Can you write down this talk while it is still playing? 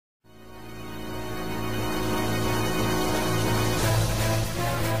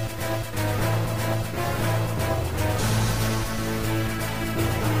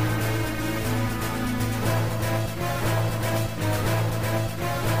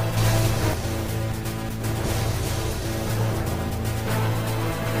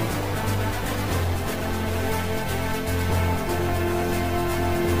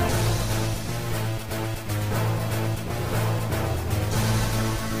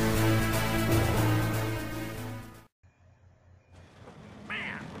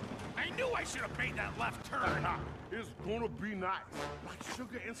I should have made that left turn. It's gonna be nice, like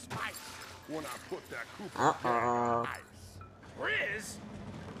sugar and spice, when I put that Cooper Uh-oh. on ice. Grizz?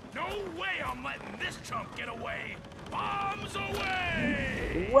 No way I'm letting this chump get away. Bombs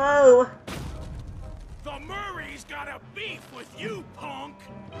away! Whoa! The Murray's got a beef with you, punk.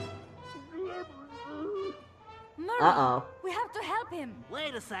 Murray, Uh-oh. we have to help him.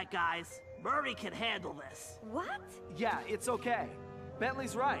 Wait a sec, guys. Murray can handle this. What? Yeah, it's okay.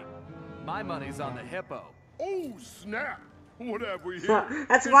 Bentley's right. My money's on the hippo. Oh, snap! Whatever he is.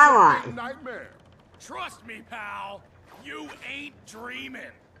 That's it's my a line. big nightmare. Trust me, pal. You ain't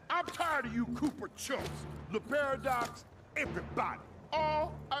dreaming. I'm tired of you Cooper chumps. The Paradox, everybody.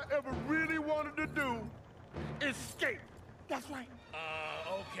 All I ever really wanted to do is skate. That's right.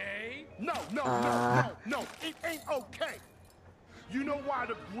 Okay. No, it ain't okay. You know why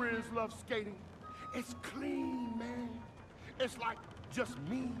the Grizz love skating? It's clean, man. It's like just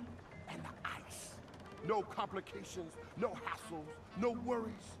me and the ice. No complications, no hassles, no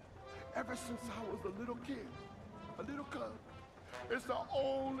worries. Ever since I was a little kid, a little cub, it's the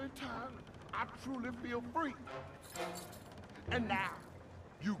only time I truly feel free. And now,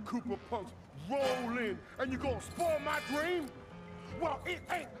 you Cooper punks roll in and you gonna spoil my dream? Well, it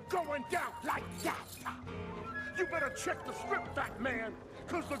ain't going down like that. You better check the script, fat man,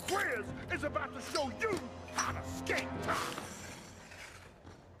 cause the Grizz is about to show you how to skate.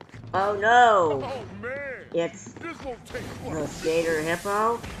 Oh no! Oh man! It's This won't take the long. skater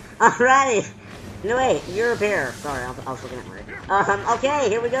hippo. Alrighty. No wait, you're a bear. Sorry, I was looking at Murray. Okay,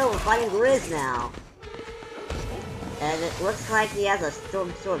 here we go. We're fighting Grizz now. And it looks like he has a sort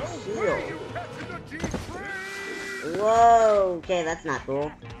of shield. Whoa! Okay, that's not cool.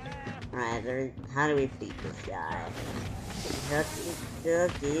 Alright, how do we beat this guy?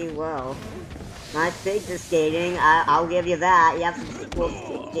 Cookie, whoa. Nice figure skating, I'll give you that. You have some cool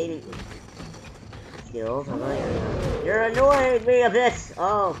skating skills. You're annoying me a bit.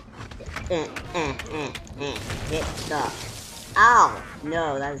 Oh. Hit stuff. Ow!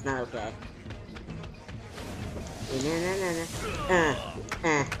 No, that is not okay.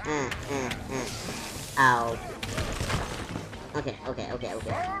 Ow. Okay.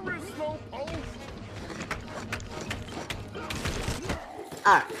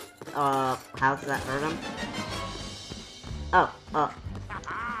 Alright. How's that hurt him? Oh.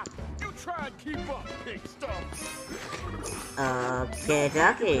 You try and keep up, big stuff. Okay,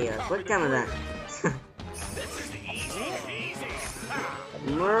 Ducky, quick time event.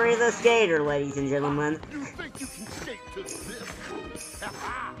 Murray the Skater, ladies and gentlemen. You think you can skate to this?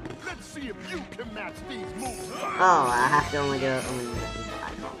 Let's see if you can match these moves. Oh, I have to only do it when this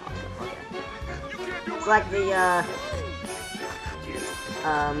icon pops up. Okay. It's like the,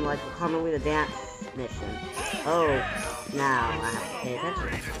 like the Come With a Dance mission. Oh, now I have to pay attention.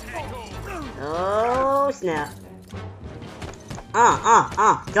 Oh, snap.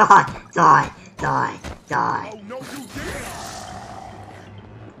 Die. Oh, no, you didn't.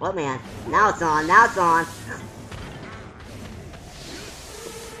 Well, man, now it's on.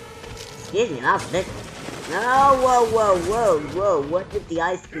 Excuse me, that was a bit. No, whoa, what did the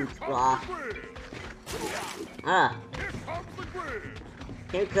ice cubes block?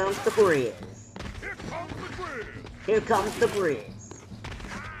 Here comes the Grizz. Here comes the Grizz.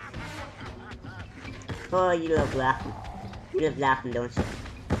 Oh, you love laughing. You love laughing, don't you?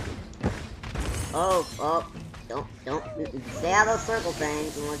 Oh, don't stay out of those circle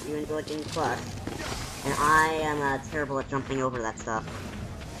things unless you enjoy getting crushed. And I am terrible at jumping over that stuff.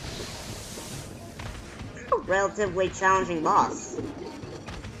 It's a relatively challenging boss.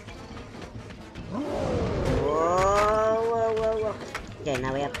 Whoa. Okay,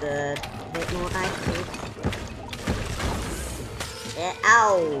 now we have to hit more ice cubes.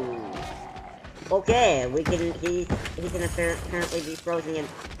 Ow! Okay, he can apparently be frozen in.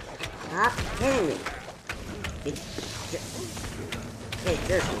 Stop hitting me! Hey,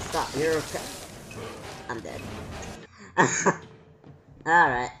 seriously, stop. You're okay. I'm dead.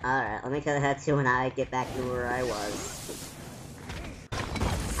 Alright. Let me cut ahead to when I get back to where I was.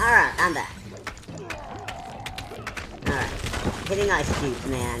 Alright, I'm back. Alright. Hitting ice cubes,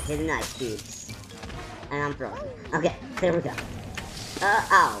 man. Hitting ice cubes. And I'm frozen. Okay, there we go.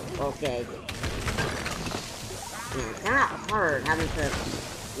 Ow. Okay. Man, it's kinda hard having to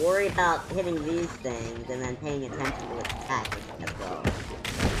worry about hitting these things and then paying attention to its attack as well.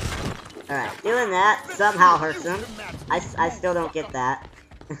 Alright, doing that somehow hurts him. I still don't get that.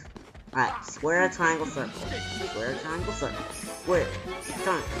 Alright, square, triangle, circle. Square, triangle, circle. Square,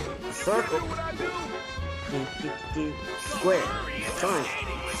 triangle, circle. Square, triangle,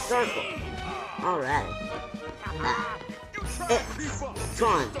 circle. Alright. X,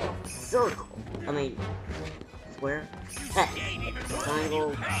 triangle, circle. I mean, square? X.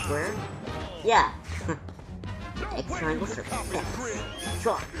 Triangle, square? Yeah. X, triangle, circle. X.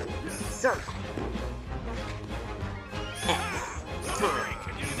 Triangle, circle. X.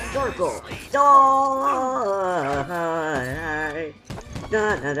 Circle. Die.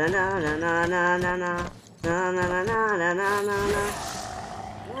 Na na na na na na na na na. Na na na na na na na na.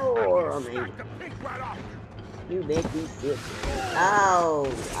 Roar me. You make me sick. Oh,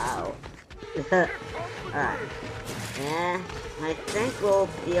 wow. Alright. Yeah, I think we'll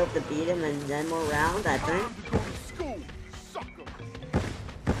be able to beat him in one more round, I think.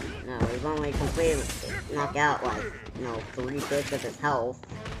 No, we've only completely knocked out, like, 3/5 of his health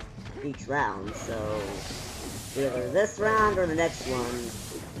each round, so either this round or the next one,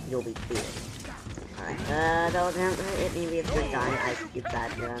 you'll be beaten. Alright, don't hit me with the giant ice cube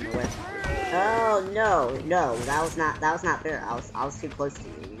that you're on the way. Oh no, that was not fair. I was too close to you.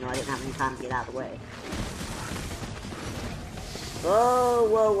 I didn't have any time to get out of the way.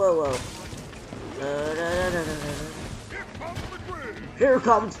 Whoa. Here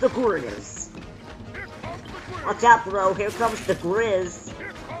comes the Grizz. Watch out, bro. Here comes the Grizz.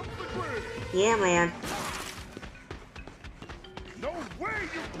 Yeah, man. No way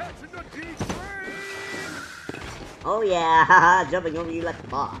you catching the D-train! Oh yeah, haha, jumping over you like a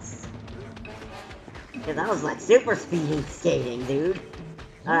boss. Yeah, that was like super speeding skating, dude.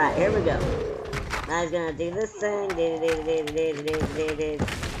 Alright, here we go. Now he's gonna do this thing.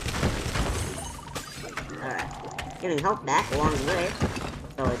 Alright. Getting help back along the way.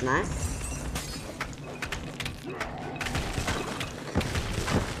 That's always nice.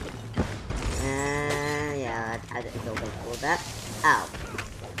 And yeah, I didn't feel comfortable with that. Ow.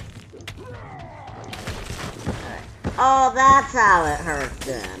 Alright. Oh, that's how it hurts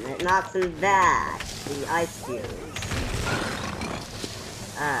them. It knocks them back. The ice cubes.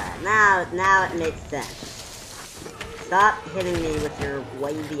 Alright, now it makes sense. Stop hitting me with your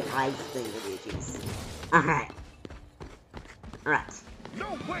wavy ice thingamajiggies. Alright. Alright.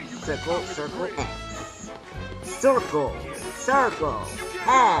 Circle, circle, X. Circle, circle,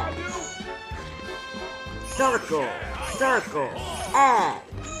 X. Circle, circle, X.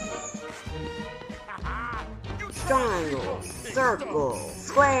 Triangle, circle,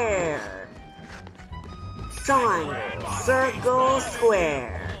 square. Triangle, circle,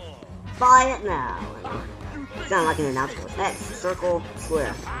 square. Buy it now. Sound like an announcement. X, circle,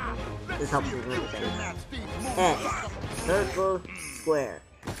 square. This helps me remember things. X, circle, square.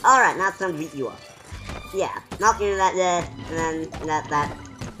 Alright, now it's time to beat you up. Yeah, knock into that there, and then that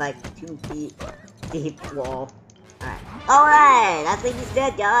like 2 feet deep wall. Alright, I think he's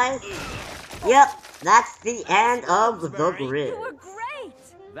dead, guys. Yep, that's the end of the Grizz. You were great!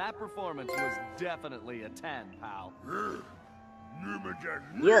 That performance was definitely a 10, pal.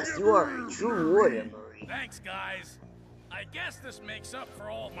 Yes, you are a true warrior, Murray. Thanks, guys. I guess this makes up for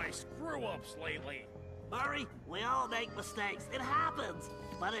all my screw-ups lately. Murray, we all make mistakes. It happens.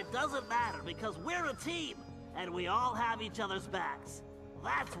 But it doesn't matter because we're a team. And we all have each other's backs.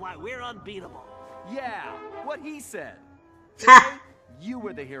 That's why we're unbeatable. Yeah, what he said. Today, you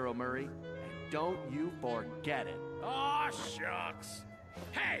were the hero, Murray. And don't you forget it. Aw, shucks.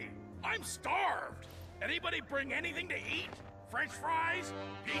 Hey, I'm starved. Anybody bring anything to eat? French fries?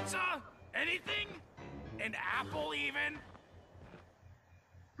 Pizza? Anything? An apple, even?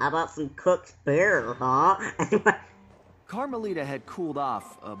 How about some cooked bear, huh? Carmelita had cooled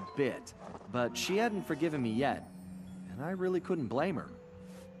off a bit, but she hadn't forgiven me yet, and I really couldn't blame her.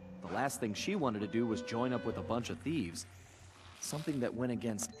 The last thing she wanted to do was join up with a bunch of thieves, something that went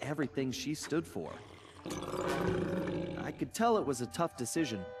against everything she stood for. I could tell it was a tough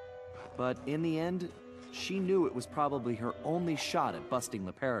decision, but in the end, she knew it was probably her only shot at busting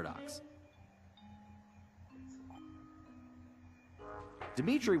the paradox.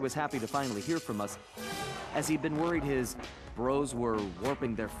 Dimitri was happy to finally hear from us, as he'd been worried his bros were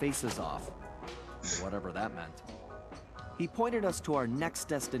warping their faces off, whatever that meant. He pointed us to our next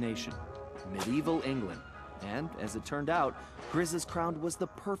destination, medieval England, and as it turned out, Grizz's crown was the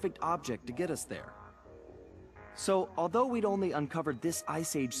perfect object to get us there. So, although we'd only uncovered this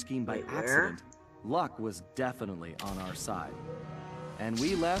Ice Age scheme by accident, luck was definitely on our side. And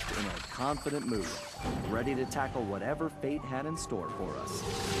we left in a confident mood, ready to tackle whatever fate had in store for us.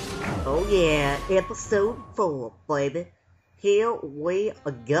 Oh yeah, episode 4, baby. Here we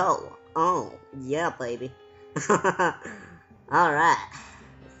go. Oh, yeah, baby. Alright.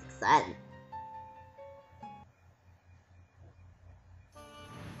 It's exciting.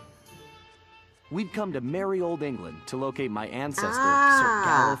 We'd come to merry old England to locate my ancestor, Sir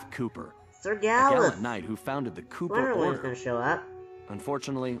Galeth Cooper. Sir A Galeth. gallant knight who founded the Cooper Wonder when Order. it's gonna show up.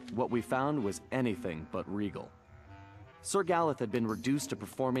 Unfortunately, what we found was anything but regal. Sir Galeth had been reduced to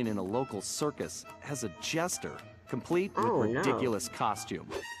performing in a local circus as a jester, complete with ridiculous costume.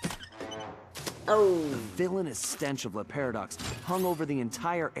 Oh. The villainous stench of Le Paradox hung over the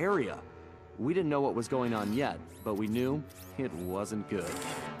entire area. We didn't know what was going on yet, but we knew it wasn't good.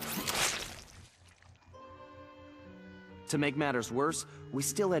 To make matters worse, we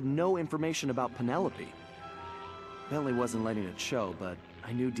still had no information about Penelope. Bentley wasn't letting it show, but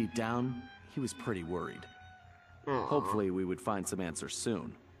I knew deep down he was pretty worried. Aww. Hopefully we would find some answers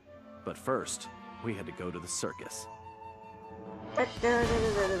soon. But first, we had to go to the circus.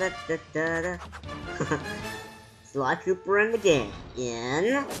 Sly Cooper and the gang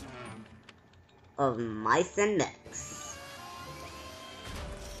in of Mice and Mix.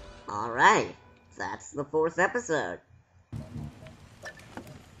 Alright, that's the 4th episode.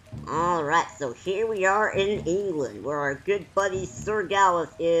 Alright, so here we are in England, where our good buddy Sir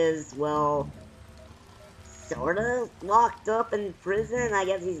Galeth is, well, sorta locked up in prison. I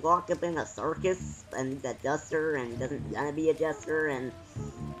guess he's locked up in a circus, and he's a jester, and doesn't gonna be a jester, and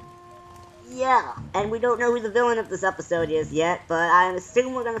yeah. And we don't know who the villain of this episode is yet, but I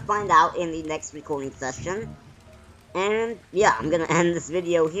assume we're gonna find out in the next recording session. And yeah, I'm gonna end this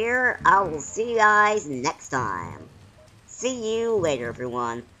video here. I will see you guys next time. See you later,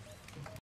 everyone.